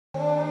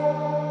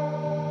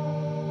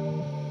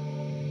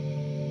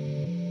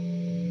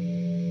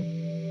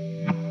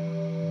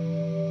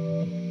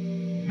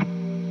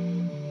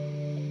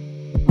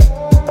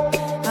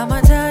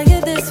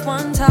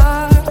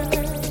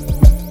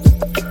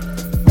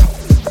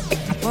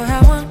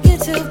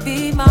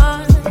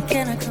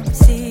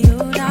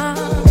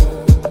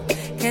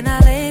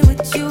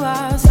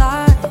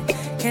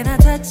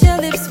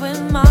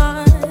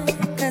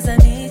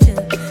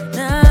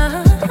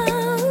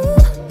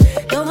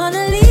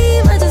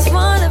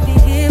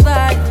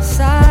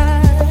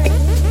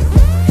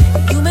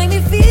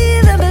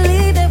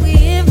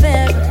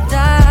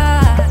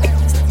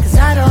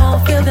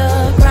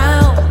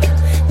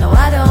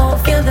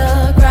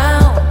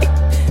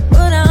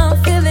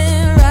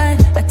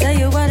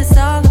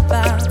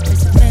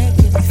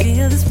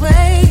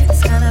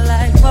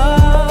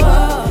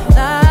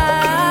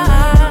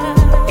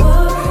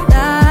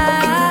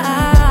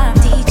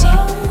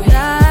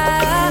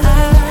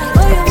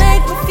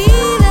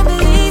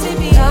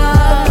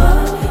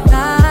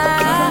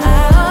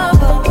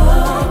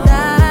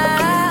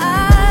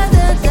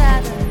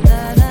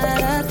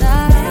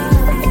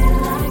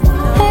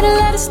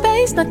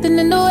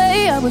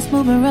was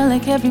moving around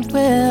like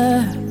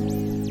everywhere.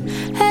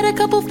 Had a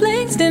couple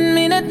flings, didn't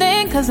mean a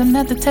thing, cause I'm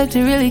not the type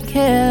to really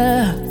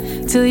care.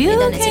 Till you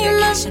came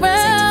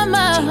around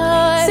my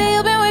heart. Say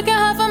you've been working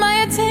hard for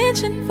my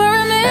attention for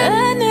a minute.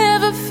 I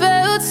never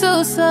felt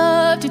so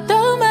soft. You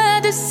throw my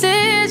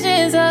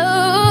decisions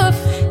off.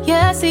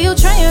 Yeah, I see you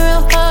trying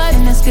real hard,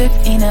 and that's good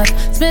enough.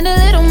 Spend a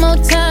little more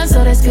time,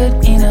 so that's good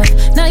enough.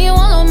 Now you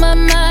all on my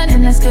mind,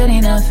 and that's good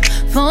enough.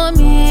 For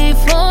me,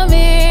 for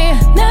me.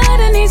 Not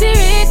an easy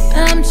read,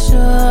 I'm sure.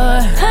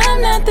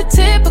 I'm not the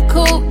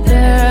typical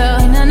girl,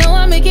 and I know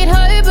I make it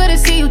hard, but I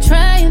see you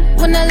trying.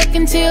 When I look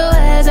into your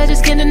eyes, I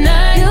just can't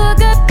deny. You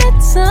got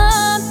that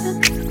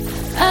something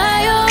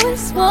I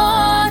always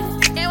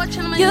want.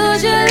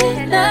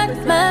 Usually not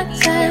my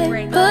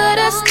type, but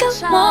I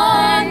still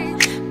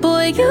want.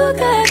 Boy, you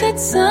got that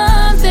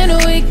something to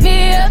wake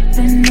me up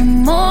in the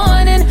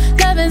morning.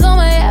 Loving's on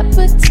my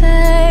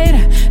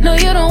appetite. No,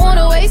 you don't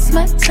wanna waste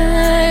my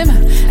time.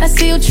 I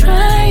see you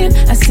trying,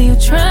 I see you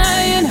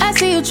trying, I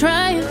see you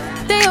trying.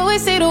 They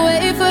always say to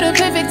wait for the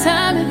perfect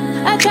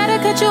timing. I tried to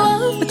cut you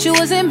off, but you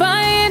wasn't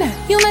buying.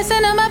 You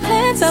messing up my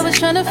plans, I was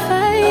trying to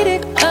fight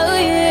it. Oh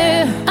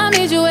yeah, I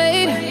made you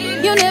wait.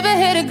 You never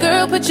had a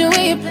girl put you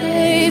in your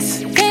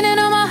place. Painting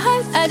on my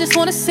heart, I just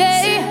wanna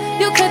say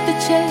you cut the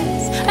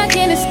chase, I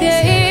can't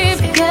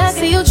escape. Yeah, I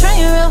see you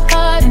trying real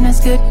hard, and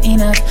that's good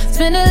enough.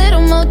 Spend a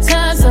little more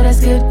time, so that's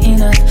good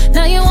enough.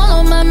 Now you all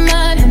on my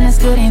mind, and that's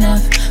good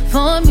enough.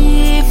 For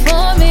me,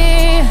 for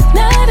me.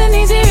 Not an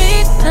easy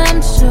read,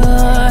 I'm sure.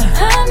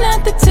 I'm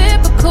not the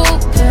typical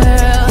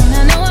girl, and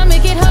I know I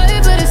make it hard,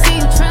 but I see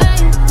you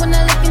trying. When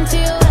I look into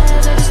your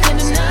eyes, I just can't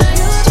deny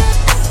you.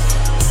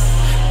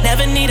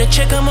 Never need a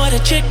chick, I'm what a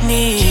chick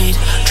need.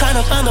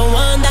 Tryna find the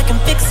one that can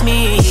fix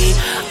me.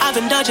 I've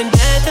been dodging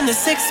death in the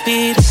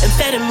 6-speed.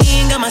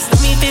 Amphetamine got my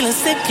stomach feeling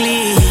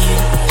sickly.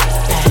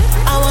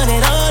 I want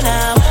it all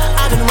now.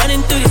 I've been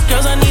running through these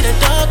girls, I need a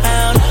dog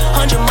pound.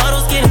 100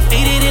 models getting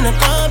faded in a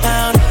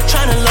compound.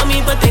 Tryna love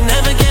me, but they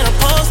never get a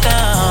pulse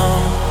down.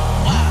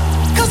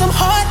 Cause I'm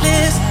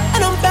heartless,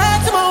 and I'm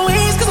back to my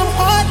ways, cause I'm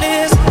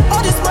heartless.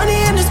 All this money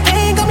and this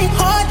pain got me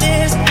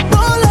heartless.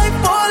 More life,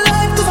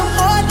 cause I'm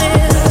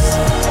heartless.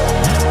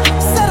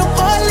 Said I'm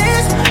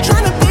heartless,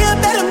 tryna be a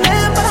better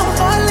man, but I'm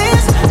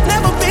heartless.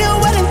 Never be a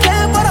wedding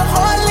plan, but I'm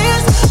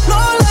heartless.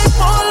 More life,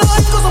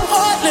 cause I'm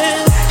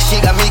heartless. She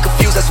got me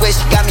confused, I swear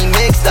she got me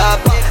mixed up.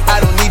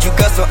 I don't need you,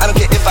 girl, so I don't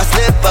care if I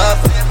slip up.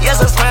 Yes,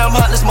 I swear I'm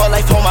heartless, more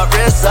life, hold my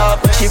wrists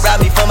up. She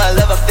robbed me for my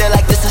love, I feel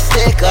like this a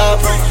stick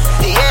up.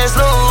 The air's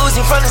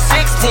losing from the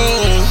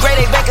 16. Grade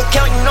A bank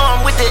account, you know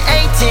I'm with the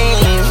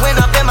 18. Went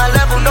up in my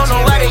level, don't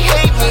know why they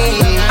hate me.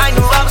 I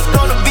knew I was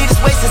gonna be this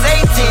way since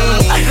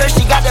 18. I heard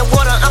she got that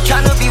water, I'm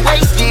tryna be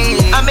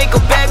wasted. I make a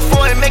bag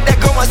for it, make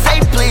that girl want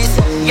say please.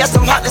 Yes,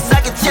 I'm heartless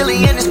like a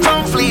chili in this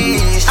chrome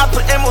fleece. I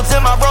put emeralds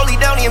in my rollie,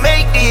 don't even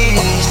make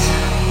these.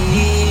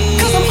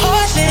 Cause I'm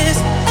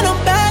heartless, and I'm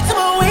back to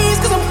my ways,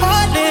 cause I'm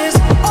heartless.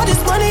 All this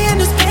money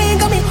and this pain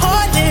got me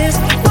heartless.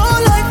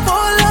 More life,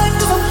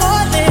 cause I'm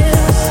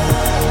heartless.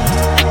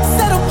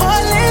 Said I'm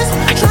heartless,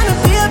 tryna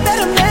be a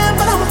better man,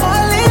 but I'm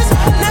heartless.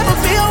 Never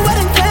be a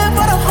wedding plan,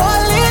 but I'm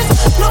heartless.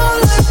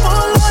 More life,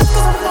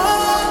 cause I'm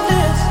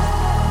heartless.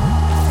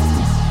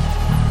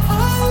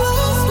 I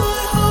lost my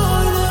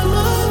heart and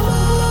my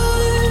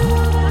mind.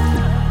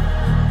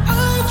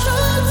 I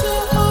tried to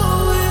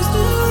always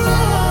do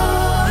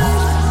right.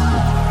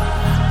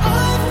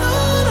 I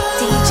thought I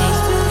DJ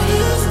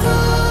was my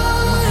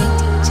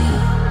DJ.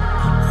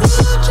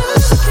 you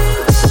just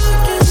came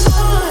back in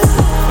mine.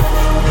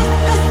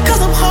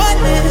 Cause I'm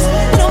heartless,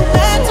 and I'm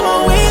back to my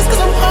ways,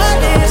 cause I'm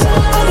heartless.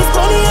 All this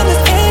money and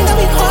this pain got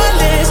me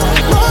heartless.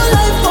 More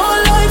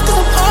life, cause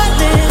I'm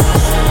heartless.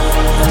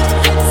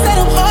 Said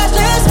I'm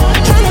heartless,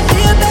 tryna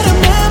be a better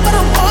man, but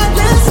I'm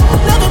heartless.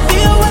 Never be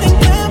a wedding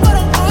plan, but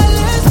I'm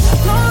heartless.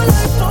 More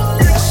life.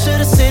 I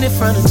should've seen it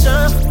from the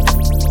jump.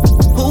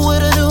 Who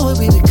would've knew what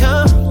we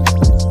become?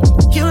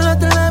 You don't have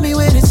to love me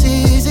when it's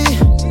easy.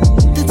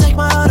 Then take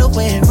my heart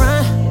away and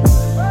run.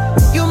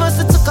 You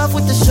must've took off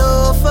with the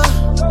chauffeur.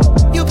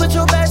 You put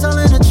your bags all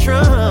in the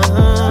trunk.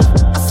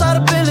 I saw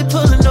the Bentley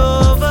pulling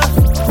over.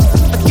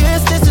 I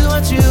guess this is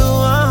what you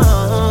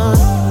want.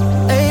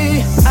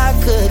 Hey, I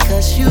could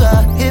cuss you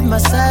out, hit my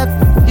side.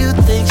 You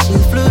think she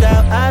flew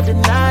out, I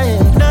deny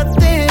it.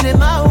 Nothing in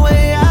my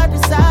way, I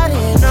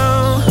decided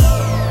no.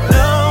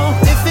 No,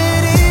 if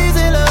it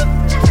isn't love,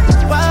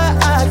 why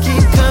I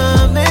keep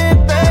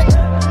coming back?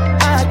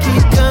 I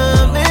keep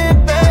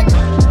coming back,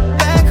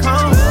 back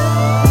home.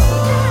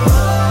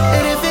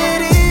 And if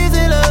it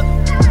isn't love,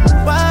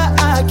 why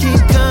I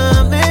keep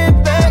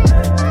coming back?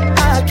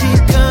 I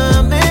keep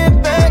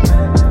coming back,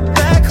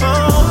 back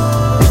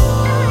home.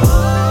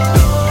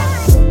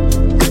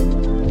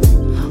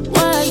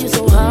 Why are you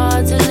so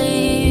hard to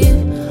leave?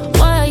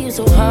 Why are you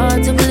so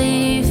hard to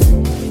believe?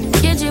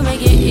 Can't you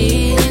make it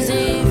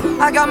easy?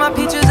 I got my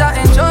peaches out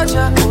in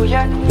Georgia, oh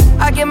yeah.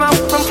 I get my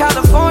from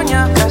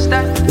California, that's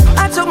that.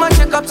 I took my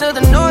chick up to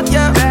the north,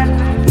 yeah.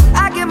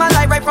 I get my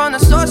light right from the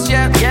source,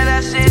 yeah. Yeah,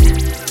 that's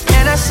it.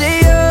 And I see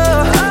you,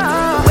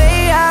 the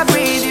way I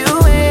breathe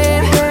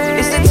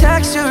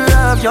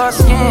of your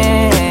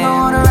skin. I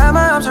wanna wrap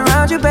my arms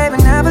around you, baby,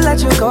 never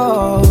let you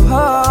go.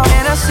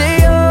 And I say,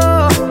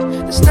 oh,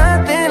 there's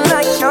nothing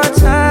like your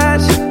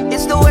touch.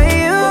 It's the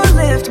way you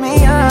lift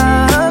me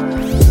up.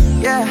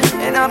 Yeah,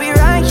 and I'll be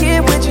right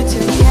here with you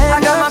till the end.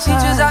 I got my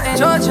peaches out in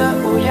Georgia,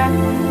 oh yeah.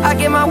 I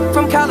get my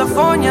from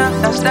California,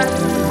 that's that.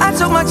 I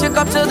took my chick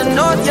up to the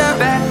north, yeah,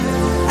 back.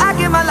 I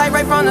get my light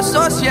right from the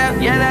source, yeah,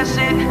 yeah, that's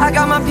it. I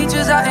got my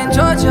peaches out in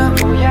Georgia,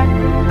 oh yeah.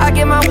 I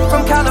get my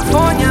from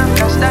California,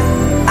 that's that.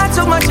 I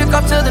took my chick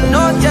up to the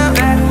north, yeah,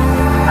 back.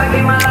 I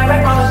get my light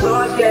right from the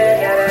source, yeah,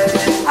 yeah, that's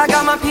it. I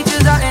got my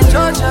peaches out in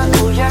Georgia,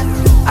 oh yeah.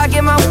 I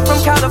get my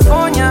from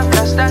California,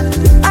 that's that.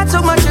 I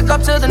took my chick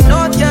up to the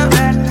north, yeah,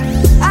 back.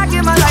 I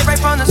get my light right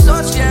from the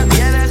source, yeah,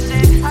 yeah, that's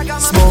it. I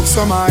got my smoke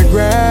some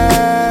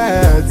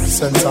regrets,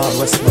 Central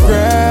West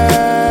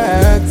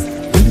regrets.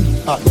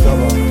 Hot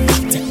double.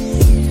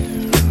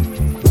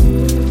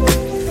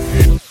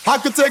 I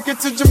could take you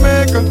to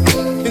Jamaica,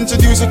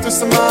 introduce you to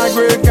some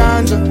high-grade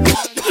ganja.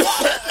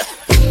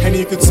 And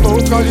you could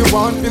smoke all you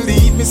want,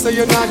 believe me, say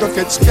you're not gonna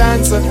catch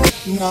cancer.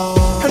 No.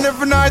 And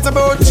every night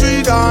about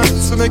 3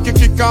 dance, so make you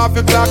kick off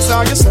your clocks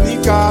or your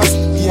sneakers.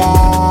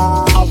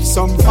 Yeah. Have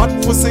some hot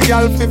pussy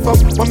gal piff up,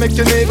 but make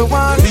you never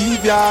want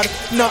leave yard.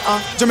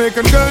 Nuh-uh.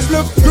 Jamaican girls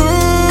look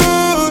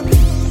good,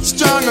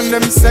 strong and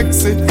them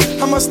sexy.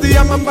 I must be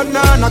a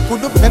banana,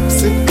 could do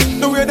Pepsi.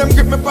 The way them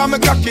grip me pa me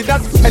cocky,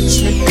 that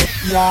fetch me.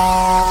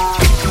 Yeah,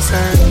 I'm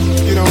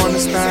saying, you don't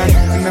understand.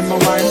 And then my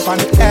wine from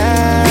the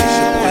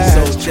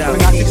edge,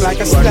 when I kick like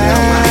a sledge.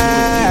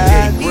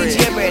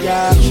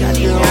 Yeah,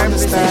 you don't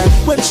understand.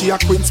 When she a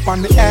queen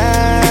span the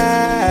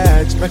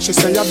edge, make she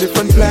say a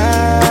different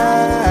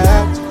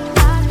pledge.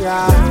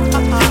 Yeah,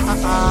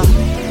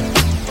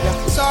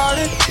 yeah,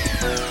 sorry.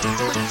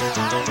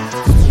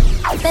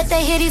 Bet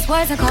they hear these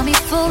words and call me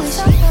foolish,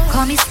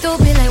 call me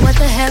stupid, like what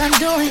the hell I'm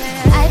doing.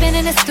 I've been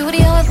in the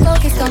studio and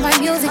focused on my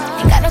music.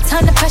 Ain't got no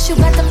time to press you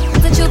back the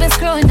that you've been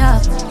screwing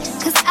up.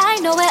 Cause I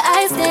know where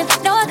I stand,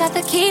 know I got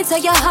the key to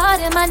your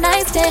heart in my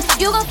nightstand.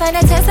 You gon' find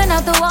that testing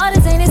out the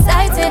waters ain't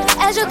exciting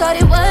as you thought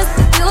it was.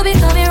 You'll be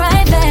coming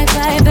right back,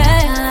 right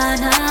back. Nah,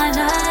 nah,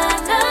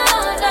 nah,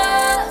 nah,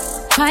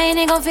 nah. Crying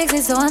ain't gon' fix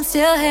it, so I'm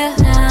still here.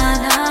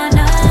 Nah, nah,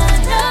 nah,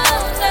 no,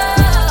 no.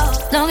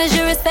 Long as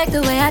you respect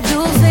the way I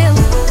do feel.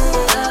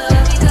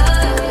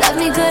 Love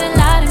me good and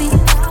lie to me.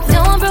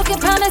 Don't want broken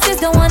promises,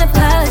 don't want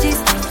apologies.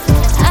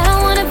 I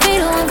don't wanna be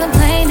the one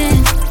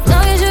complaining.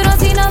 Long as you don't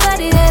see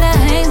nobody that I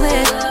hang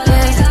with.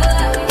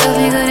 Yeah. Love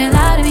me good and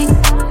lie to me.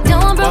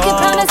 Don't want broken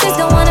promises,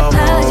 don't want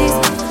apologies.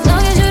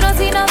 Long as you don't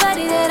see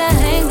nobody that I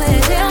hang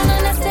with. They don't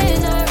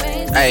understand or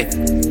arrange. Hey,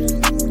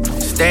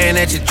 staring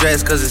at your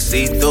dress cause it's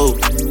see-through.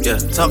 Yeah,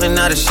 talking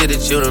all the shit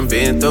that you done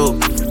been through.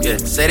 Yeah,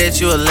 say that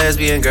you a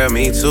lesbian, girl,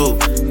 me too.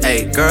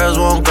 Hey, girls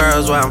want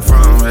girls where I'm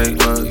from. Hey,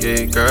 well,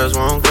 yeah, girls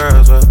want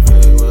girls where,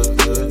 hey, well,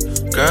 yeah.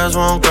 Girls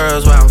want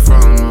girls where I'm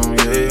from.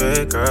 Yeah,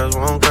 yeah, girls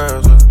want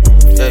girls where,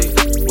 hey,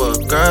 well,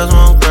 girls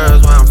want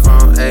girls where I'm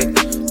from. Hey,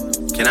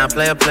 can I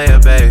play a player,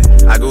 babe?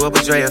 I grew up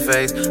with Drea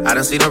face. I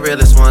done seen the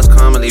realest ones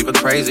come and leave a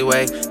crazy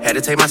way. Had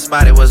to take my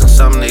spot, it wasn't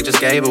something they just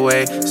gave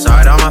away.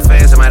 Sorry to all my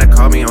fans, they might have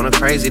called me on a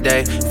crazy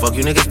day. Fuck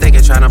you niggas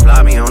thinking, tryna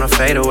block me on a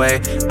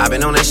fadeaway. I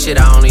been on that shit,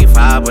 I only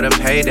vibe with a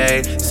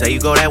payday. Say you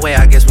go that way,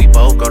 I guess we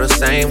both go the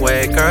same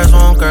way. Girls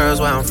want girls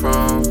where I'm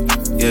from.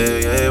 Yeah,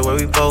 yeah, where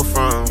we both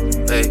from.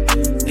 Hey,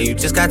 and you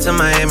just got to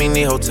Miami,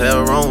 need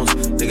hotel rooms.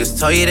 Niggas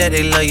told you that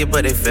they love you,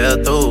 but they fell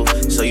through.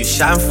 So you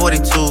shot in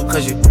 42,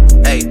 cause you,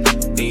 hey.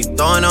 Then you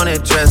throwing on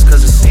that dress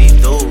cause it's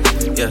see-through.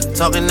 Yeah,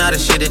 talking all the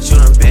shit that you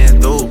done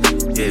been through.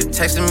 Yeah,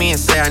 texting me and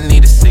say I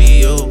need to see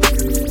you.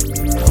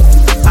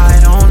 I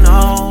don't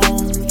know,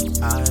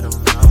 I don't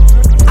know.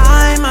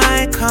 I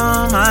might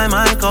come, I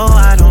might go,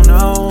 I don't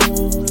know.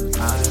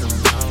 I don't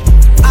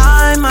know.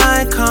 I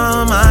might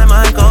come, I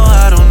might go,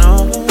 I don't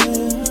know.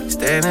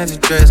 Staring at your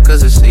dress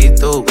cause it's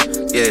see-through.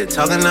 Yeah,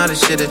 talking all the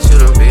shit that you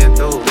done been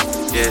through.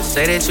 Yeah,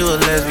 say that you a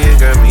lesbian,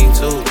 girl, me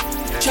too.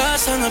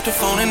 Just hung up the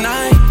phone at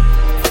night.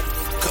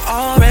 Could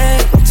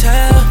already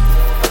tell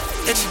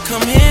that you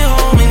come here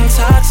home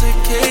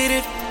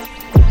intoxicated.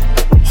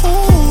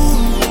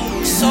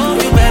 Ooh, so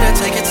you better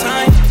take your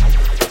time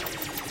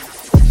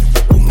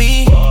with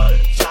me.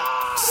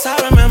 Cause I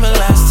remember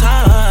last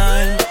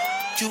time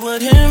you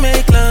wouldn't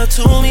make love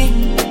to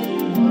me.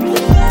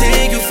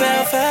 Then you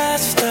fell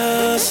fast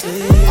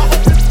asleep.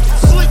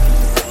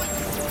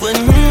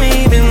 Wouldn't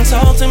even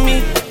talk to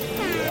me.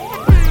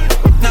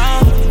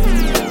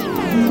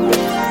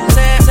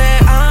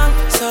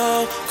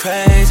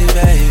 Crazy,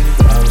 baby.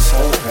 I'm so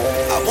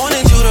crazy. I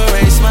wanted you to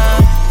raise my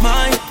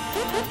mind.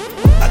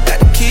 I got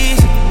the keys.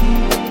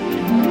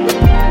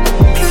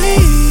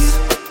 Please,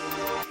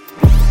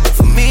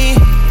 for me,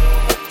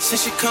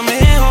 since you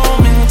coming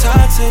home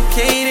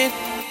intoxicated.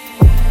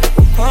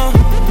 For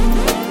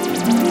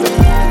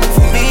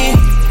me,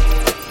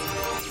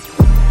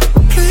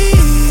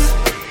 please,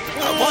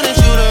 I wanted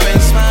you to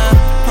raise my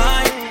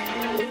mind.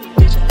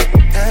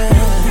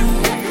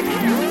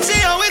 Yeah. She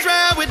always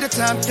ride with the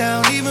top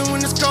down, even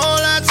when it's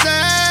cold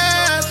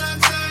outside.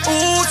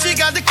 Ooh, she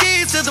got the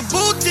keys to the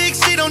boutique.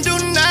 She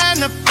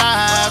the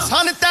fives.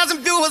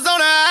 100,000 viewers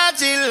on her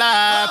IG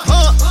live.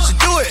 She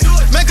do it,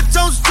 make a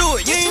toast to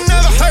it. You ain't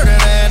never heard of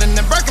that. And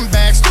the Birkin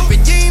bag,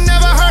 stupid. You ain't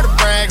never heard of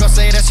brag. Gon'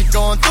 say that she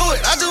going through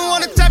it. I just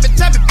wanna tap it,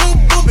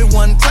 boop, boop it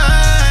one time.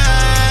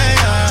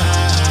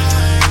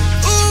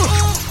 Ooh,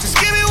 just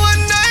give me one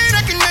night,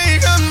 I can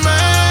make her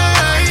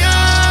mine.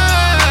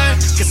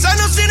 Cause I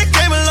know she done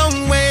came a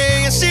long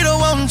way. And she don't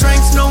want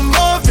drinks no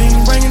more.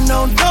 Ain't bringing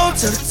no dough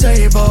to the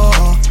table.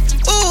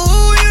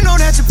 Ooh, you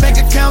know that your bank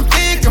account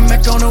thick. I'm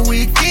back on the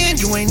weekend,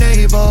 you ain't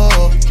able.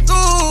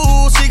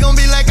 Ooh, she gon'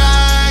 be like,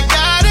 I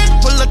got it.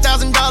 Pull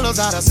 $1,000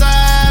 out her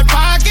side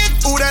pocket.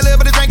 Ooh, that little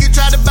bit of drink you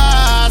tried to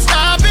buy.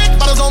 Stop it.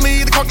 Bottles on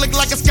me, the cork look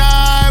like a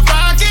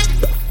skyrocket.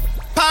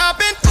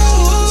 Poppin'.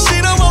 Ooh, she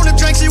don't want the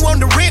drink, she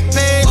want the rent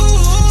paid.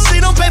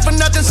 She don't pay for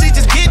nothing, she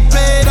just get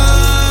paid. I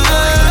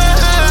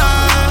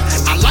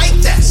like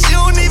that. She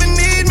don't even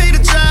need me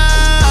to try.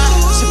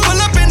 She pull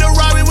up in the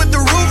Rari with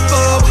the roof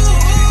up.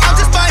 I'm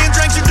just buying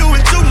drinks, you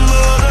doing too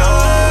much.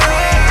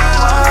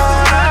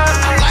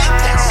 I like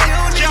that. She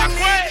don't even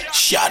need.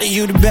 Shawty,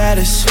 you the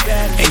baddest,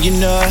 and you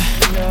know it.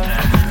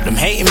 Them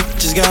hating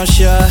bitches gon'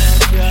 shut.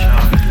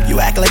 You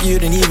act like you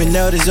didn't even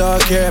notice or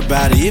care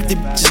about it. If the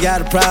bitches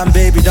got a problem,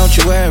 baby, don't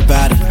you worry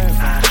about it.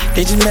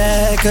 They just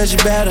mad cause you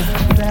better.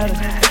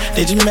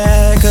 They just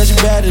mad cause you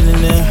better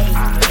than them.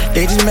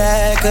 They just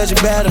mad cause you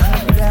better.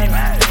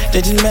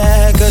 They just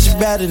mad cause you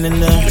better than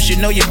them. You should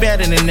know you're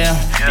better than them.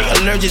 They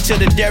allergic to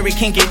the dairy,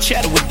 can't get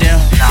cheddar with them.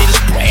 They just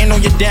praying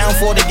on your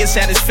downfall to get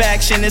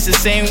satisfaction. It's the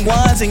same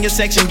ones in your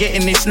section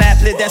getting they snap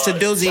lit, that's a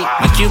doozy.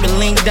 My Cuban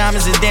link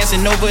diamonds is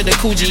dancing over the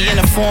Coogee. In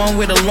a form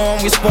with a long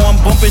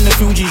respawn, bumping the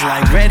Fugees.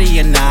 Like ready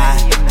or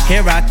not,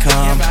 here I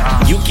come,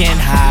 you can't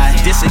hide.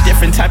 This a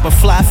different type of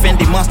fly,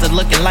 Fendi monster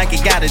looking like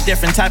it got a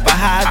different type of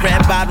high.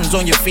 Red bottoms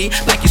on your feet,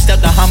 like you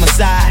stepped a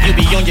homicide. You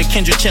be on your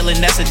Kendra chillin',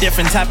 that's a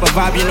different type of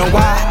vibe, you know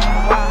why?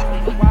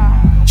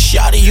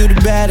 Shawty, you the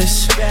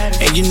baddest,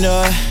 and you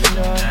know it.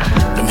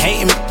 Them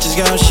hating bitches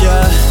gon'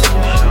 shut.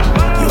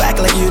 You act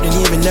like you didn't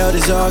even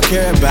notice or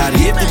care about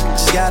it. If the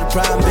bitches got a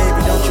problem,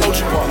 baby, don't you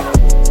worry.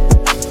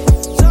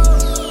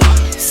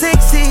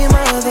 Sexy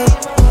mother,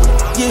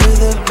 you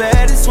the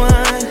baddest one.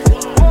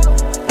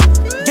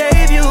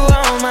 Gave you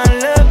all my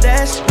love,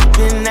 that's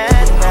been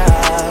that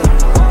loud.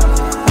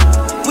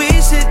 We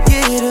should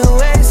get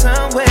away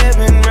somewhere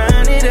and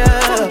run it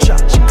up.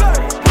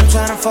 I'm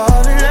tryna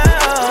fall in love.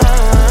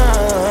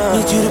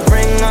 Need you to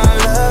bring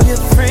all of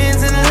your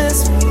friends and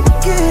let's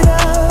get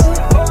up.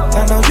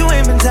 I know you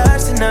ain't been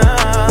touched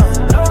enough.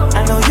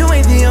 I know you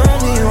ain't the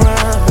only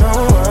one.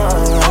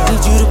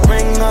 Need you to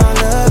bring all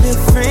of your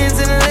friends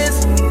and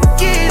let's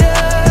get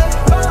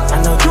up. I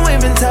know you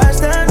ain't been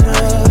touched enough.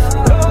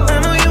 I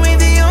know you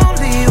ain't the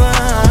only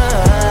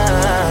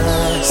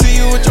one. See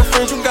you with your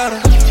friends, you got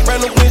her.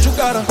 Random things, you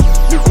got her.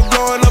 You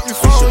blowing up your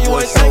phone, you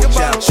ain't think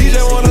about it. She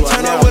just wanna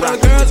turn up with her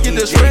girls, get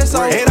the stress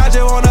off. And I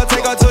just wanna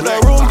take her to the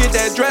room, get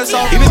that dress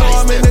off. Even though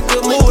I'm in a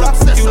good mood, I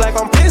fuck you like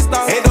I'm pissed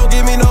off. And don't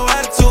give me no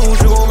attitude,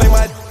 you gon' make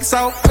my dick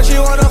soft. She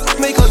wanna fuck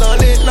me cause I'm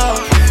lit now.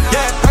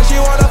 Yeah, she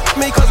wanna fuck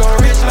me cause I'm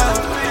rich now.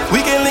 We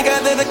can link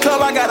out at the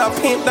club, I got her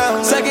pinned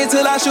down. Second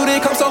till I shoot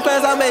it, come so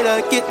fast, I made her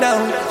get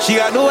down. She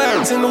got no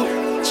words in the,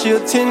 she a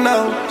 10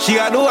 now. She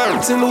got no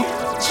words in the,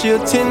 she a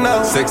 10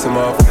 now. Sexy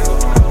motherfucker.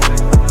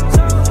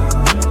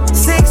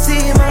 Sexy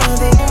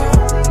mother,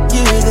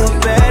 you the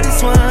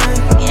baddest one.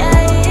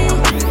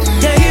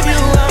 Gave you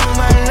all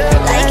my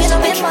love. Like you know,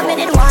 bitch, 1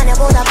 minute, one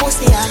about a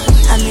pussy on.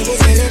 I made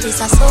this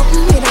this a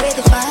something you know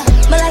ready for.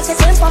 My life is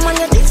same from on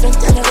your different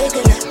than a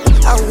regular.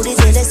 I would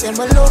say the same,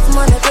 but love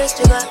man a first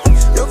trigger.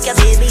 Look ya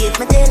baby, if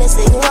my tell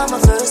say you are my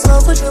first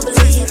love, would you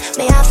believe?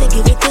 May I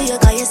forgive it to you,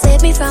 cause you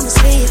saved me from the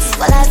streets.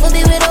 But life will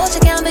be without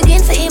you, can't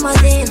begin to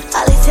imagine.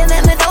 All if you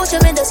make me doubt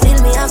you, me just feel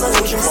me have a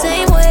vision.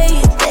 Same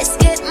way, let's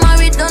get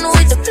married, done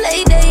with the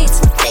play dates.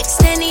 Next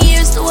 10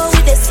 years to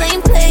with the same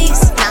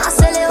place. Now I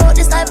sell it out,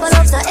 this type of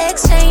love's no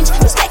exchange.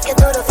 Respect you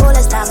to the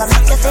fullest, time I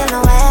make you feel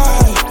no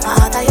way. My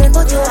heart I yearn,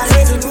 but you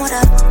already know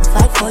that.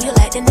 Fight for you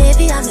like the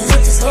Navy, I'm the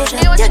latest soldier.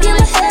 You give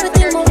me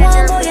everything, but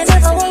one boy, you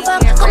never won't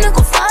back. Come and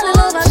go fall in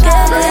love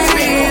again.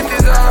 Baby, it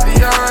is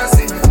obvious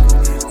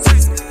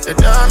that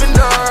I'm in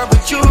love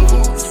with you,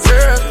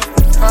 girl.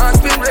 Heart's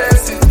been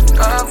racing,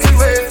 I've been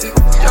waiting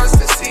just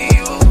to see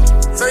you.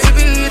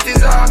 Baby, it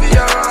is obvious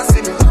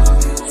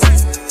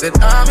that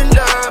I'm in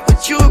love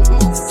with you,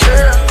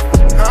 girl.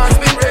 Heart's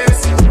been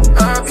racing,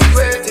 I've been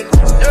waiting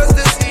just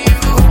to see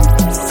you.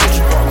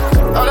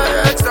 All I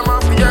ask, I'm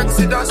off the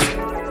Exodus.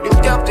 You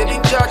captain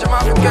in charge, I'm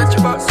off to get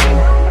your bus.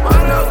 My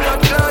love,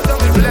 not glad, I'm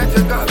gonna let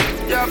you go.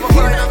 Yeah, my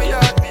mind, I'm your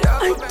heart.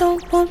 I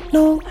don't want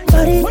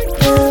nobody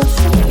else.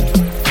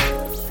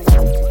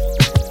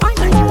 I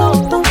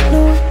don't want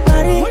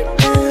nobody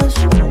else.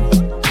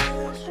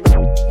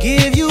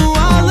 Give you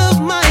all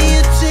of my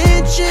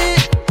attention.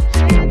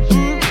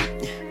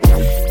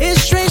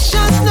 It's straight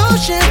shots, no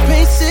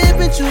champagne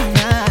sipping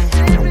tonight.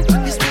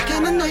 It's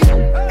making the night.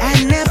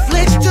 And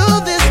Netflix do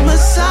this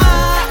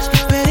massage.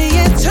 Better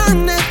yet,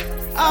 turn that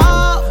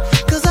off.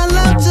 Cause I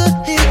love to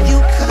hear you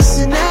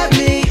cussing at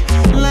me.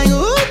 Like,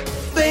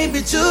 ooh, baby,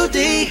 it too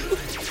deep.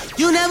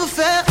 You never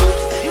felt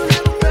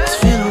this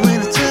feeling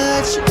when I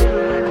touch you.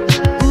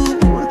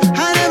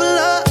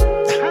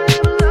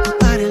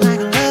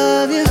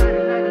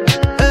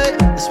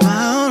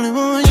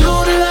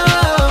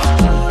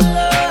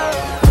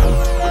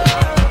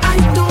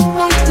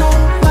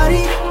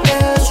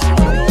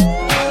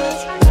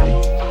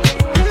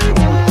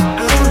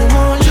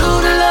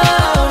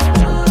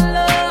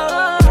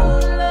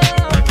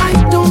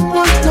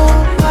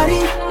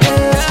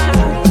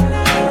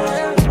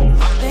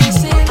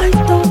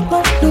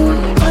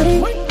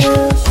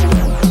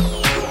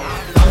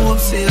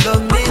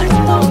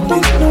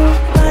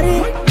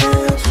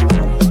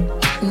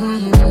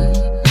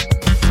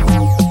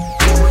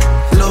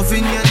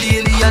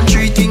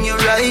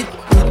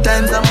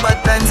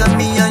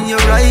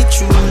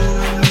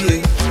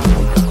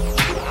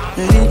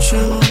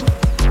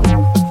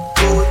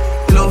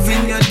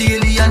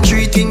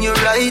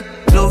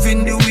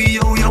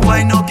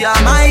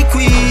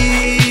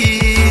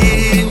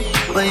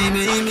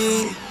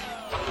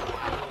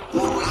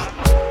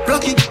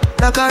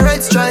 Like a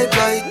red stripe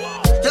light.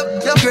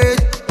 You're great,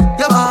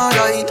 you're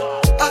alright.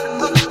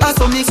 I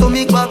so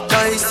me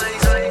baptized.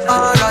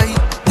 Alright,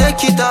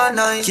 take it all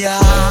night. Yeah,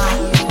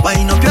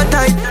 wind up your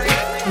tight.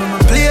 Mama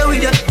play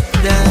with you,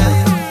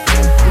 yeah.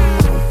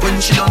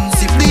 When she done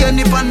see play on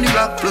the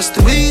rock, plus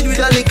the weed with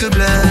a little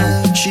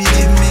blend. She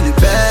give me the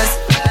best.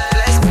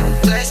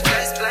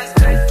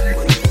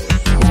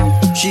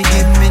 She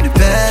give me the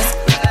best.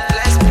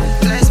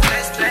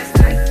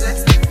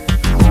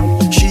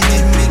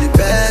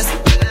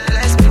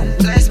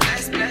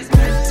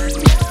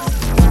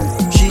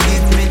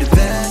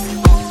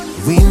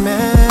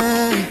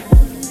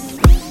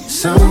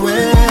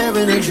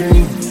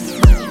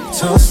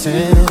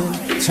 Tossing,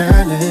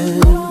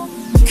 turning,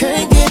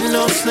 can't get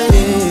no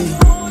sleep.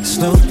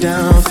 Slow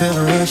down, feel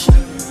a rush.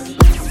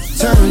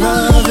 Turn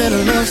love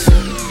into lust.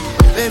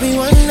 Baby,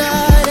 one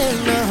night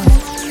ain't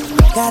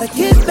enough. Gotta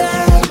get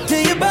back to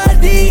your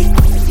body.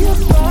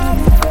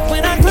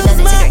 When I close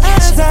my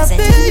eyes, I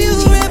feel you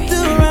wrapped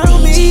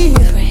around me.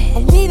 I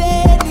need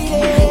it.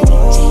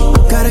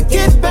 Gotta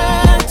get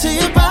back to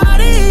your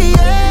body,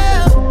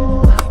 yeah.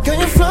 Girl,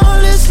 you're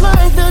flawless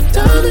like the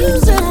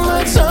diamonds in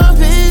my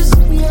timepiece.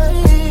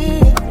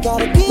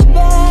 Gotta get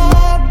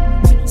back,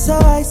 so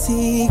I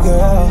see,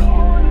 girl.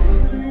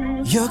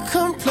 Your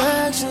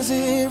complexion's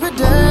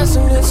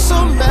iridescent, it's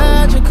so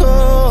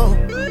magical.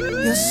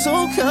 You're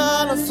so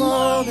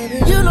colorful, baby.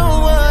 You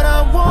know what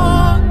I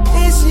want,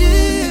 it's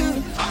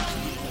you.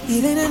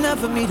 It ain't enough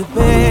for me to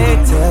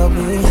beg, tell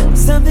me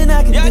something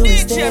I can do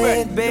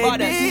instead,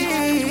 baby.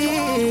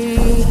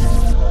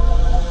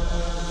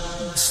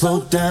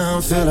 Slow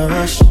down, feel a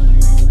rush.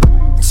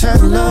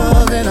 Turn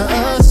love into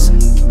us.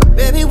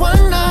 Baby,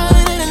 one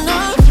night ain't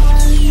enough.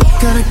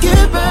 Gotta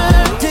get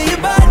back to your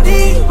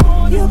body.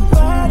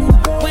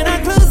 When I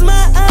close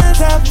my eyes,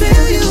 I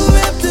feel you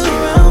wrapped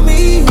around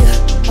me.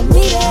 I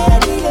need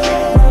it.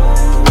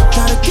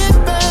 Gotta get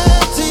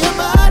back to your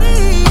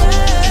body,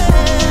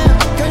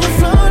 yeah. Girl, you're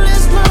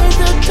flawless like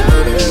the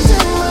diamonds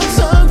in my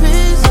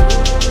timepiece.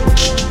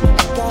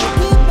 Gotta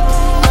get back.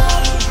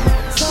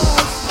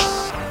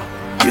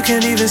 You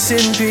can't even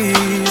sit in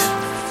peace,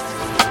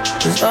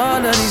 'cause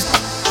all of these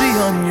be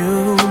on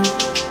you.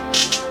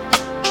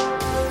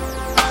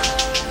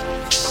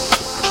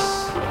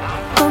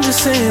 I'm just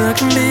saying I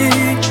can be,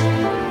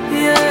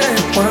 yeah,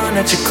 one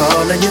that you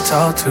call and you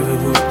talk to,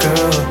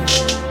 girl.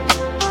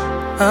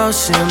 I'll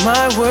share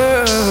my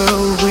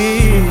world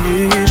with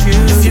you.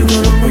 If you're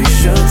gonna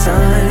waste your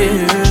time,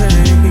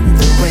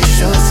 then waste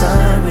your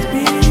time with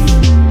me.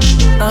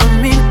 I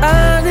mean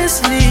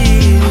honestly,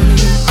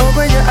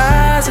 open your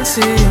eyes and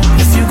see.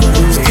 If you're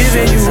gonna give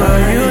it you all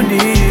you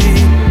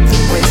need,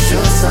 then waste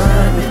your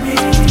time with me.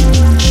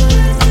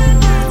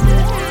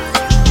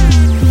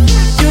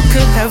 You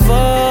could have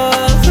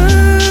all the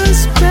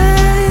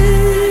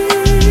space,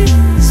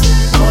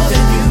 more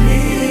than you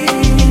need.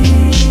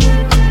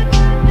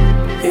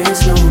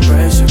 It's no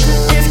pressure,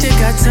 girl. If you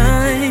got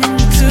time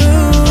to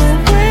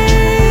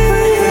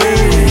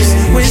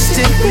waste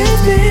it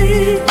with me.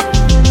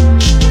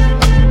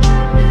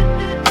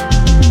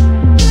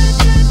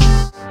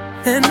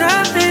 And I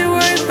ain't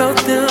worried about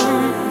them.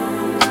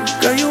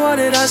 Girl, you all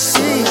that I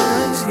see.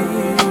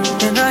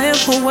 And I am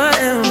who I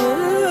am.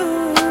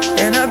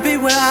 And I be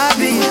where I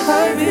be.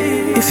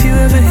 If you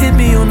ever hit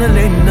me on a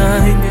late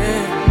night,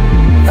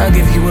 I'll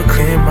give you a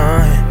clear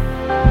mind.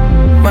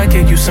 Might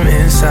give you some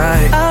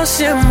insight. I'll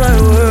share my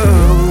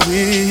world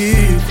with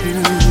you.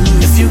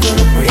 If you're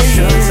gonna waste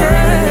your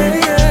time,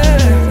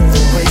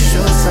 then waste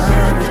your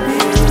time with me.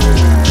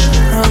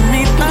 I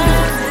mean,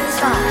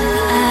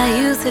 I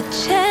used to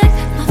check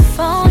my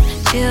phone,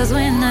 chills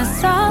when I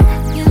saw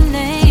your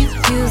name.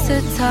 Used to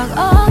talk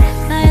all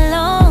night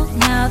long,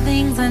 now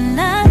things are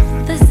not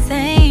the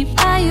same.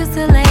 I used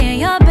to lay in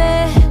your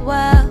bed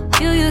while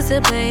you used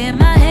to play in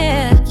my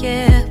head,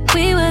 yeah.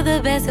 We were the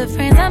best of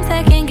friends, I'm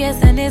second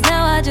guessing this,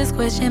 now I just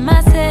question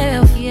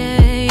myself,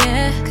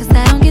 yeah. 'Cause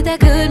I don't get that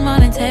good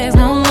morning text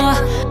no more.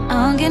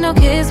 I don't get no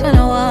kiss when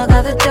I walk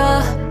out the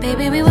door.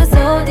 Baby, we were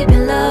so deep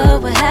in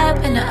love. What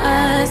happened to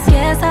us?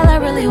 Yes, all I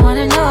really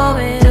wanna know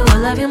is, do I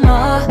love you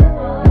more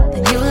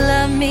than you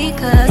love me?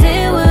 Cause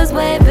it was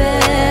way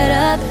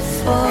better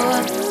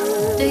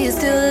before. Do you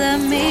still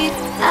love me?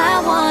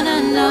 I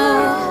wanna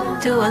know.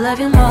 Do I love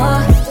you more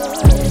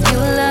than you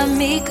love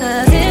me?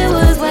 Cause it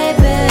was way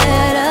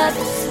better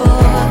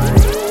before.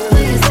 Do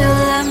you still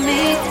love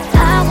me?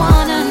 I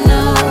wanna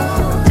know.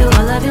 Do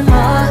I love you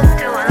more?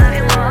 Do I love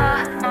you more?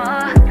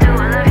 Do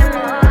I love you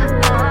more?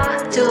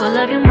 Do I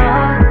love you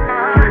more?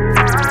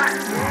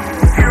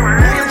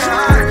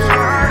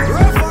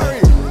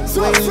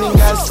 You ain't even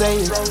gotta say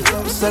it.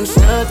 It's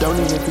understood, don't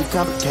even be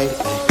complicated.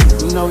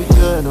 You know we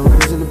good, no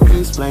reason to be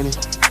explaining.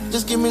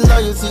 Just give me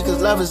loyalty,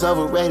 cause love is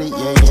overrated.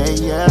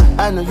 Yeah.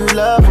 I know you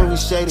love when we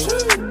shaded.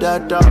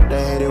 The dark,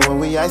 they hate it when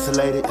we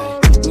isolated.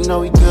 You know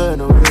we good,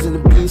 no reason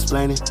to be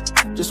explaining.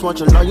 Just want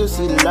your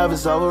loyalty, the love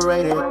is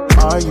overrated.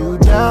 Are you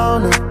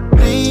down to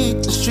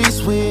bleed the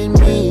streets with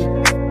me?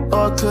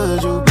 Or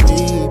could you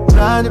be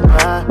blinded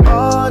by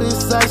all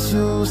this sights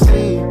you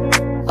see?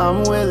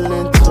 I'm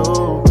willing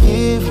to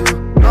give you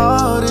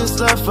all this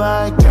love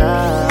I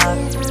got,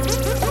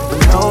 but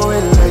no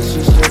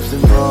relationships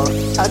involved.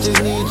 I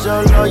just need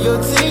your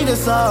loyalty,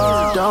 that's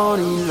all. Don't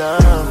need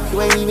love,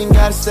 you ain't even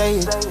gotta say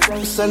it.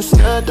 It's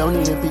understood, don't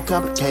need to be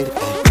complicated.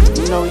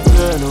 You know we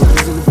good, no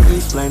reason to be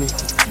explaining.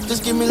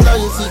 Just give me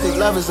loyalty, cause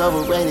love is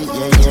overrated.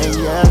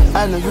 Yeah.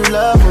 I know you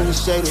love when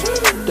it's shaded.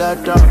 The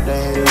dark,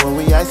 they hate it when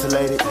we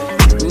isolated.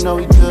 You know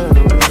we good,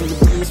 no reason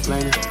to be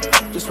explaining.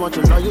 Just want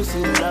your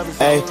loyalty, the love is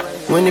overrated.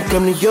 Hey, when it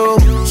come to you,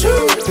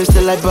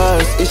 pistol like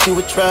buzz, issue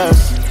with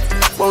trust.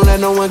 Won't let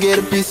no one get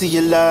a piece of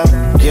your love.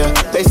 Yeah,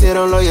 base it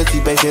on loyalty,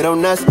 base it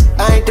on us.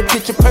 I ain't the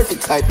picture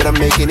perfect type, but I'm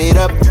making it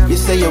up. You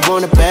say you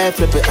want a bad,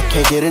 flip it, I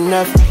can't get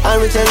enough.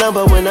 I'm rich and love,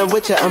 but when I'm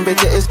with you, I'm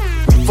bitter as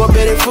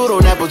forbidden fruit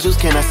on apple juice,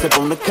 can I sip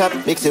on the cup?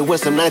 Mix it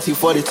with some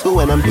 1942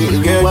 and I'm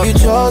beating you up. Girl, you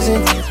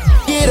chosen.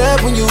 Get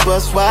up when you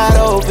bust wide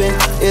open.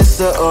 It's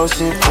the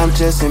ocean, I'm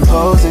just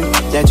imposing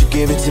that you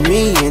give it to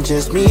me and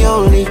just me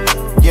only.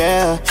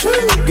 Yeah,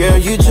 girl,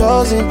 you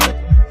chosen.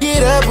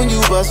 Get up when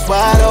you bust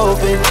wide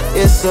open.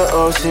 It's the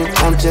ocean,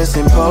 I'm just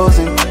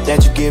imposing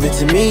that you give it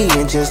to me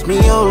and just me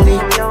only.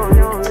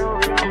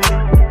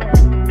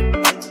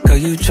 Girl,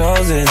 you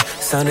chosen.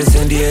 Sound is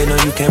India, no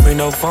you can't bring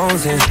no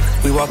phones in.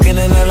 We walk in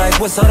and they're like,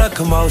 what's all the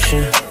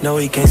commotion? No,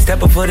 he can't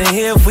step a foot in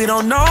here if we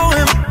don't know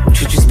him.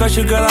 Treat you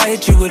special, girl, I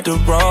hit you with the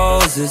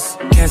roses.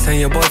 Can't stand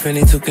your boyfriend,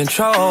 he too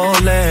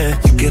controlling.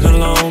 You get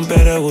along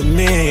better with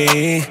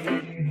me.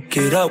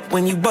 Get up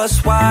when you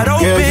bust wide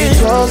open. Girl, you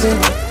chosen.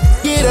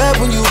 Get up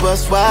when you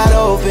bust wide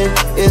open.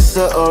 It's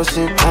the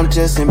ocean, I'm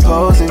just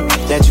imposing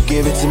that you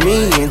give it to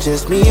me and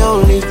just me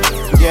only.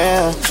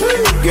 Yeah,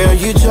 girl,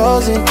 you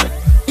chosen.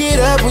 Get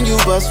up when you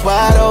bust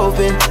wide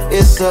open.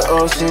 It's the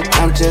ocean,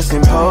 I'm just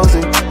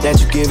imposing that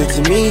you give it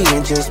to me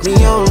and just me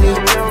only.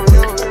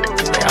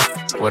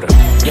 What up?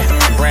 Yeah,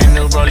 brand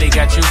new rollie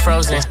got you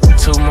frozen.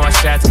 2 more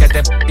shots, got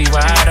that be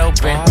wide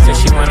open. Said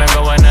she wanna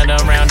go another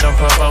round, don't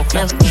provoke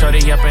him.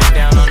 Shorty up and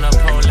down on the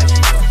pole like she...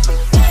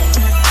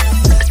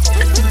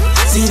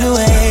 See the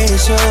way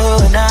it's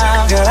showing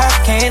now, girl, I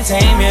can't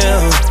tame you.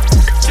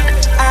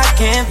 I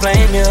can't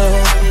blame you,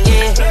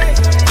 yeah.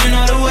 You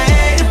know the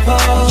way to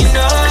pose, you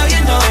know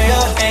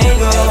your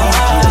angle.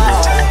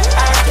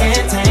 I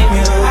can't tame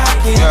you, I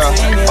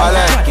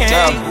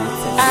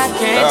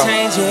can't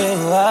change you.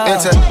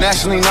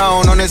 Internationally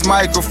known on this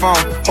microphone.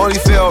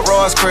 Holyfield,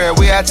 Ross Crib,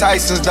 we at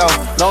Tyson's though.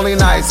 Lonely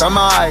nights, I'm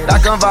alright, I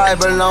can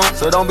vibe alone.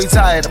 So don't be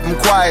tired, I'm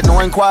quiet, no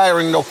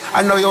inquiring though.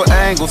 I know your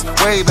angles,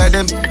 wave at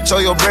them, show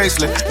your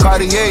bracelet.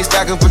 Cartier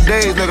stacking for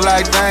days, look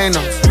like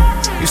Thanos.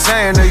 You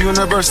saying the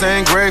universe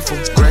ain't grateful.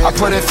 I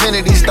put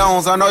infinity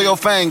stones on all your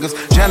fingers.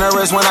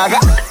 Generous when I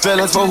got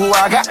feelings for who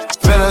I got.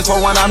 Feelings for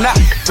when I'm not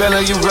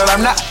feeling you, girl,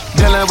 I'm not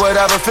dealing with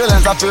other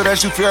feelings. I feel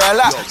that you fear a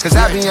lot. Cause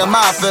I be in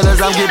my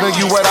feelings, I'm giving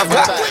you what I've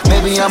got.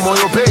 Maybe I'm on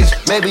your page,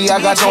 maybe I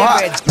got your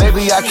heart.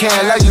 Maybe I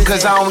can't love you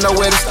cause I don't know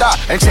where to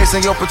stop. Ain't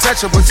chasing your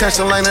potential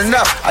ain't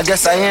enough. I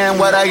guess I am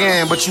what I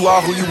am, but you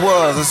are who you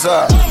was, what's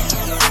up?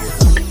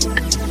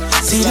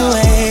 See the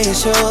way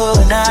it's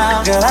showing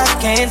now, girl, I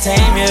can't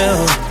tame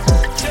you.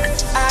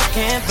 I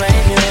can't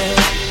blame you.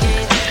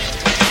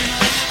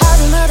 All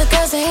them other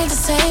girls, they ain't the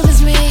same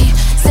as me.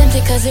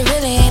 Simply cause it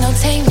really ain't no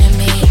taming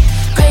me.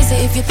 Crazy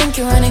if you think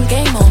you're running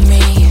game on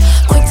me.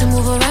 Quick to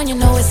move around, you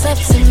know it's up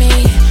to me.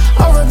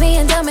 Over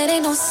being dumb, it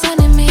ain't no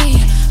sun in me.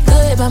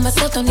 Good by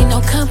myself, don't need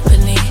no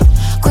company.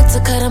 Quick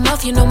to cut them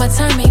off, you know my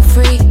time ain't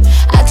free.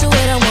 I do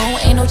what I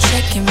want, ain't no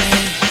checking me.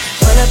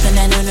 Pull up in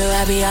that new,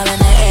 I be all in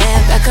the air.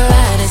 Back a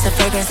ride, it's the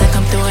fragrance that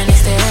come through and they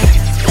stare.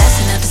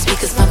 Blasting up the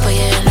speakers, pump her,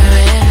 yeah, in her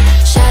ear.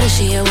 Shawty,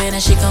 she a winner,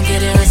 she gon'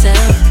 get it herself.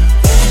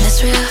 And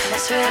it's real, and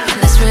it's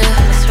real.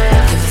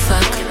 Give a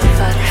fuck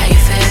how you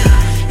feel.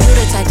 You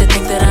the type to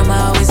think that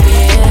I'ma always be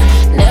here.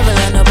 Never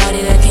love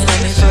nobody that can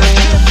love me for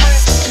real.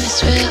 And it's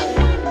real,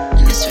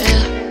 and it's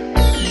real,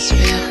 and it's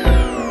real.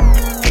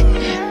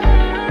 Yeah.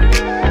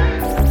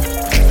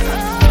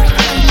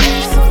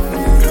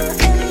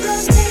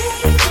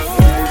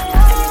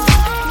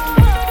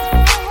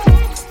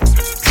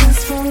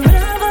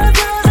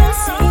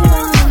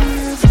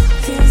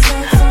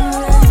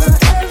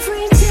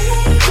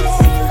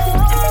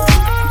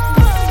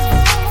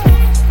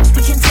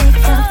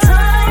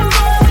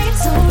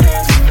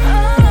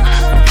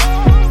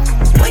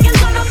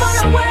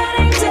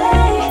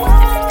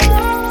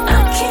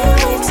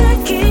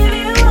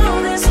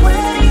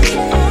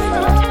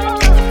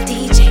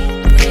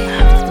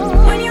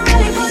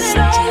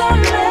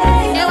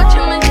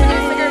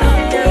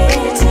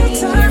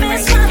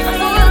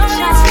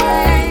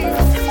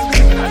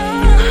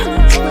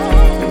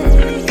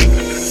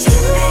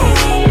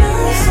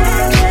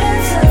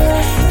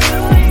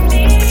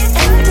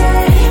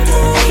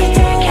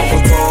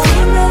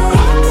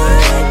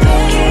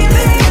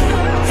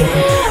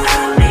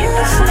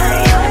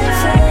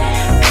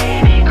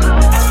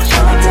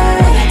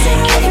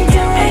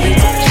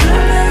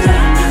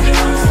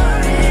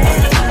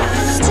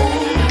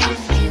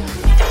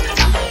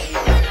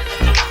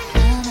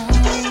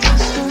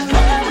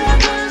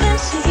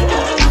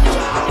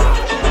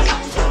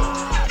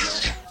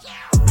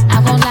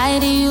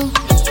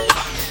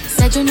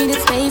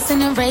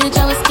 in rage,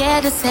 I was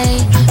scared to say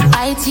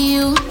bye to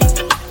you.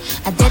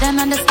 I didn't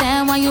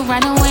understand why you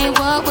ran away.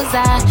 What was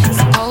I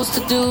supposed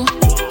to do?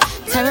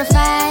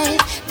 Terrified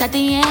that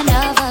the end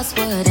of us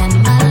would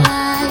end my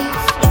life.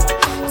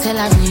 Till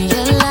I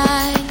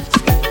realized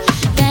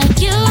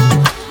that you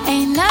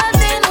ain't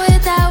nothing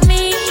without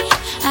me.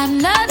 I'm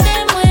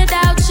nothing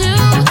without you.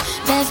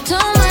 There's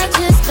too much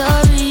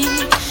history.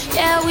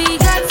 Yeah, we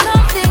got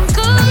something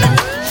good,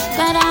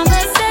 but I'ma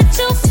set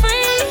you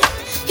free.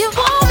 You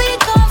won't be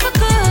gone for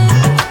good.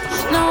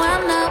 No,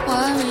 I'm not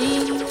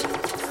worried.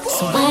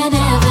 So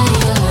whenever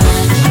you're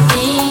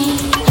ready,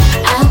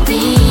 I'll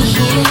be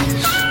here.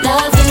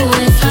 Love you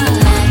if you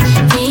let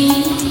me.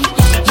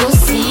 You'll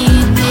see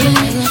me.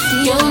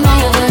 You'll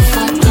never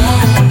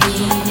forget me.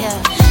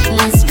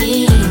 Let's be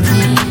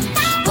clean.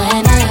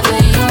 Whenever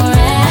you're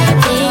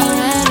ready,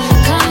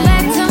 come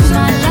back to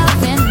my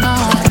loving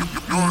more.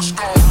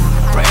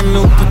 Brand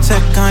new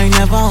Patek, I ain't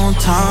never on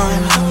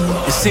time.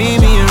 You see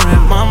me, you're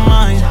in my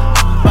mind.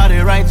 Body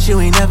right, you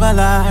ain't never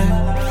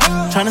lied.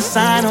 Tryna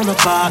sign on the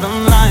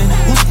bottom line.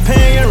 Who's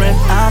paying your rent?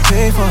 I'll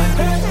pay for it.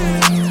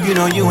 You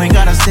know you ain't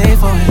gotta stay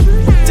for it.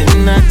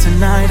 Dinner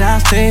tonight,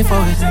 I'll stay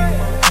for it.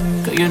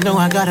 Cause you know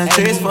I got a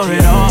taste for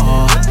it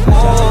all.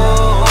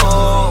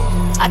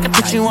 I can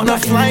put you on a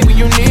flight when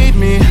you need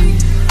me.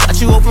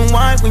 Got you open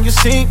wide when you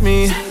seek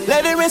me.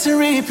 Let it rinse and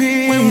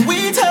repeat. When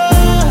we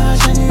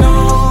touch, I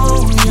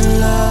know you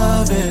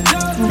love it.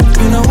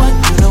 You know what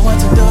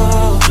to do.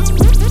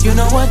 You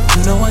know what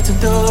to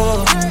do.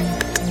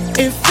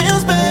 It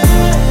feels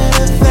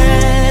better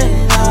than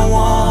I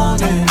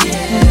want it.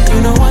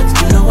 You know what to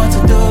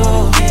do.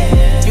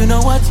 You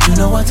know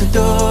what to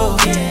do.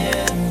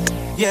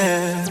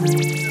 Yeah.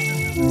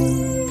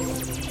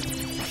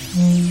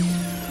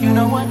 You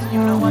know what to do. You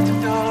know what to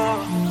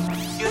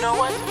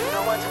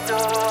do.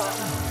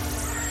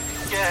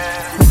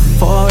 Yeah.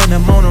 4 in the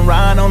morning,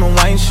 ride on the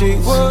white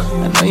sheets.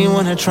 I know you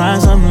wanna try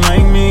something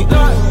like me.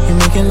 You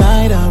make it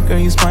light up, girl,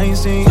 you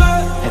spicy.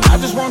 And I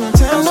just wanna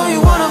tell you. I know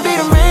you wanna be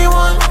the main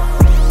one.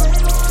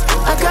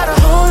 I got a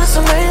whole list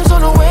of names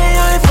on the way.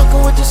 I ain't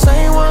fucking with the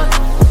same one.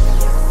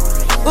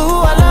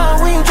 Ooh, I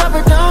love when you drop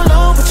it down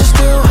low, but you're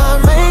still high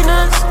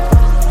maintenance.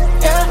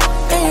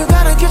 Yeah, and you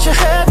gotta get your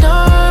hair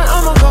done.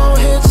 I'ma go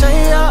ahead,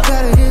 say ya.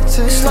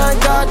 It's like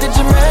God did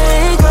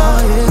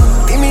Jamaica.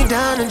 Meet me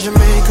down in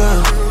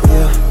Jamaica.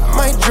 Yeah,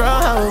 might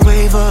draw a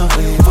wave up.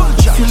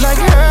 If you like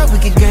her, we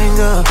can gang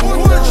up.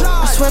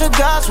 I swear to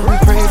God's what we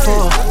pray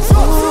for.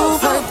 Ooh,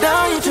 pipe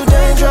down, you too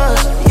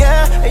dangerous.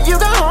 Yeah, and you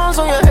got horns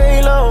on your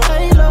halo.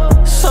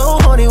 So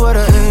horny, what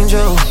an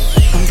angel.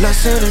 I'm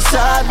blessed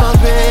inside my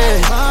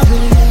bed.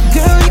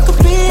 Girl, you could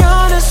be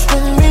honest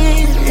with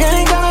me. You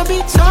ain't gotta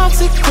be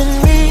toxic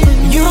with me.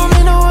 You don't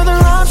need no other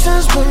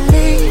options but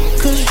me.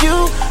 Cause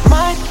you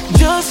might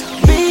just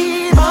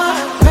be my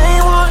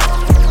main one.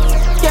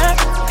 Yeah,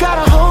 got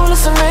a whole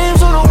list of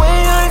names on the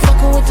way. I ain't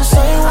fucking with the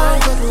same one.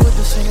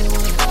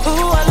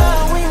 Ooh, I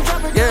love when you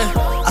drop it.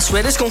 Yeah, I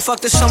swear this gon' fuck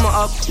the summer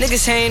up.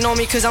 Niggas hating on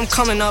me cause I'm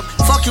coming up.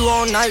 Fuck you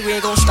all night, we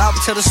ain't gon' stop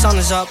until the sun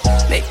is up.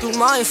 Make you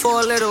mine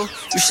for a little.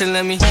 You should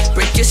let me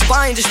break your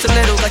spine just a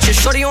little. Got your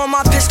shorty on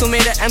my pistol,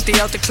 made her empty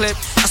out the clip.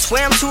 I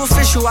swear I'm too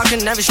official, I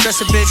can never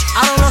stress a bitch.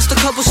 I done lost a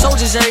couple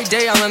soldiers every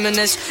day, I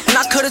reminisce. And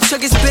I could've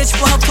took his bitch,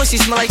 but her pussy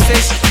smell like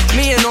fish.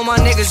 Me and all my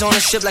niggas on the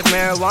ship like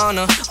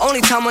marijuana.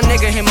 Only time a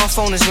nigga hit my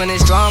phone is when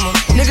it's drama.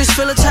 Niggas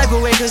feel a type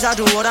of way cause I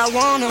do what I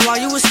wanna. While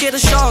you was scared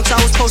of sharks, I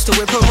was posted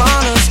with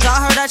piranhas.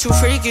 I heard that you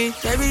freaky,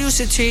 maybe you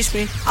should teach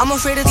me. I'm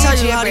afraid to tell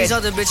you how these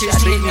other bitches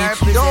treat me.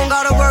 You don't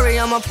gotta worry,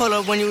 I'ma pull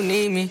up when you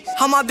need me.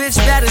 How my bitch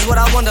bad is what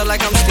I wonder,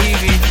 like I'm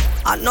Stevie.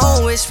 I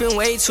know it's been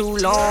way too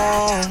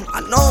long.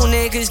 I know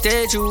niggas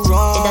did you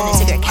wrong.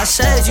 I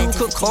said you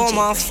could call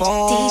my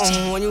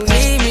phone when you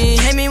need me.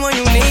 Hit me when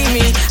you need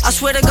me. I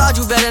swear to God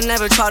you better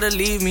never try to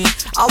leave me.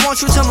 I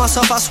want you to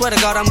myself, I swear to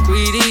God I'm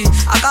greedy.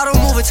 I gotta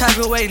move a type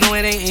of way, no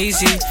it ain't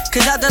easy.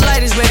 Cause at the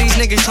light is where these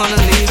niggas tryna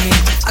leave me.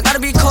 I gotta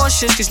be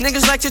cautious cause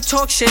niggas like to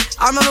talk shit.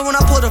 I remember when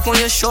I pulled up on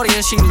your shorty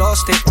and she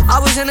lost it. I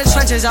was in the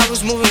trenches, I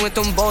was moving with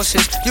them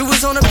bosses. You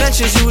was on the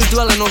benches, you was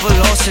dwelling over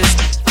losses.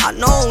 I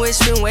know it's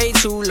been way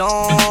too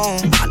long.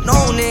 I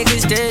know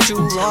niggas did you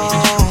wrong.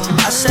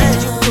 I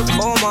said you could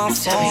call my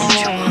phone.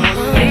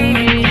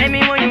 Hit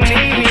me when you need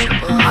me.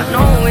 I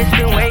know it's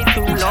been way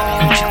too long.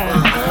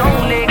 I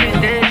know niggas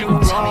did you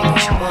wrong.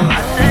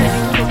 I said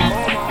you could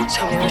call my phone.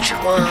 Tell me what you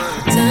want.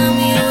 Tell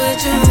me what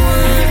you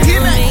want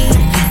from me.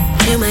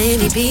 You're my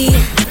MVP.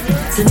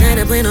 Tonight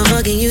I plan on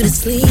hugging you to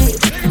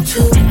sleep.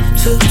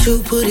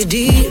 Two, put it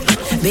deep.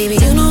 Baby,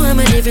 you know I'm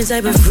a different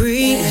type of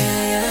freak.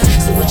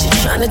 So what you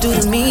tryna do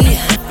to me?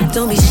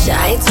 Don't be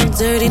shy, too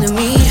dirty to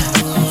me.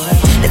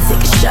 Let's take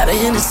a shot of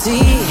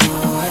Hennessy.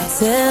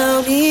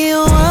 Tell me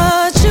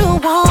what you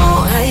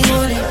want. How you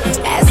want it?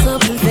 Ass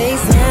up and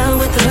face down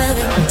with the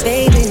loving.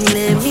 Baby,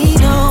 let me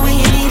know when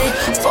you need it.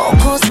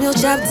 4-course meal,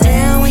 chop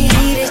down when you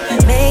need it.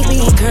 Make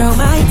me curl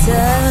my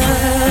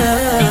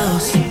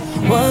toes.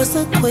 What's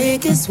the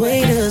quickest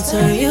way to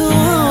turn you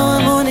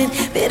on? Morning,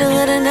 middle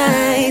of the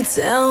night.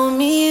 Tell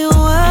me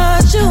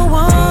what you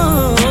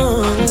want.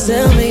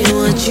 Tell me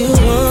what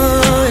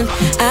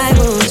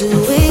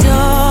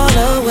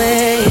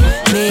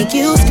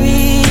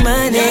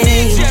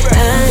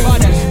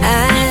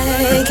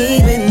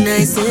keep it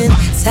nice and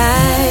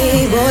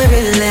tight. Boy,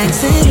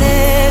 relax and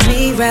let